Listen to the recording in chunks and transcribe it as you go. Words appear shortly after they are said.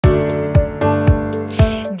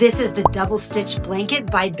This is the double stitch blanket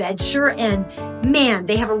by Bedsure, and man,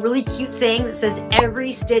 they have a really cute saying that says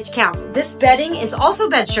every stitch counts. This bedding is also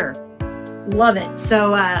Bedsure. Love it.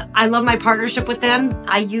 So I love my partnership with them.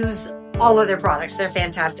 I use all of their products. They're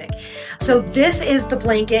fantastic. So this is the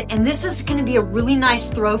blanket, and this is going to be a really nice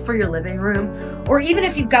throw for your living room, or even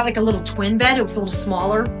if you've got like a little twin bed, it's a little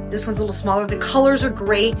smaller. This one's a little smaller. The colors are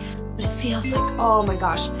great, but it feels like, oh my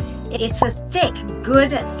gosh, it's a thick,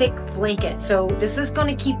 good, thick blanket. So this is going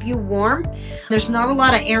to keep you warm. There's not a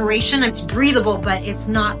lot of aeration. It's breathable, but it's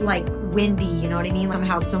not like windy. You know what I mean? Like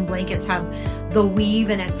how some blankets have the weave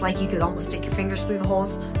and it's like you could almost stick your fingers through the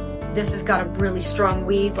holes. This has got a really strong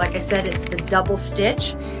weave. Like I said, it's the double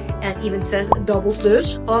stitch, and even says double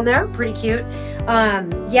stitch on there. Pretty cute.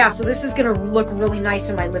 Yeah, so this is gonna look really nice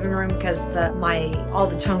in my living room because all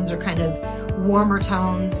the tones are kind of warmer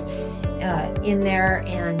tones in there,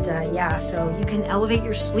 and yeah, so you can elevate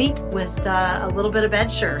your sleep with a little bit of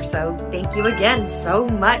Bedsure. So thank you again so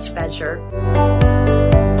much, Bedsure.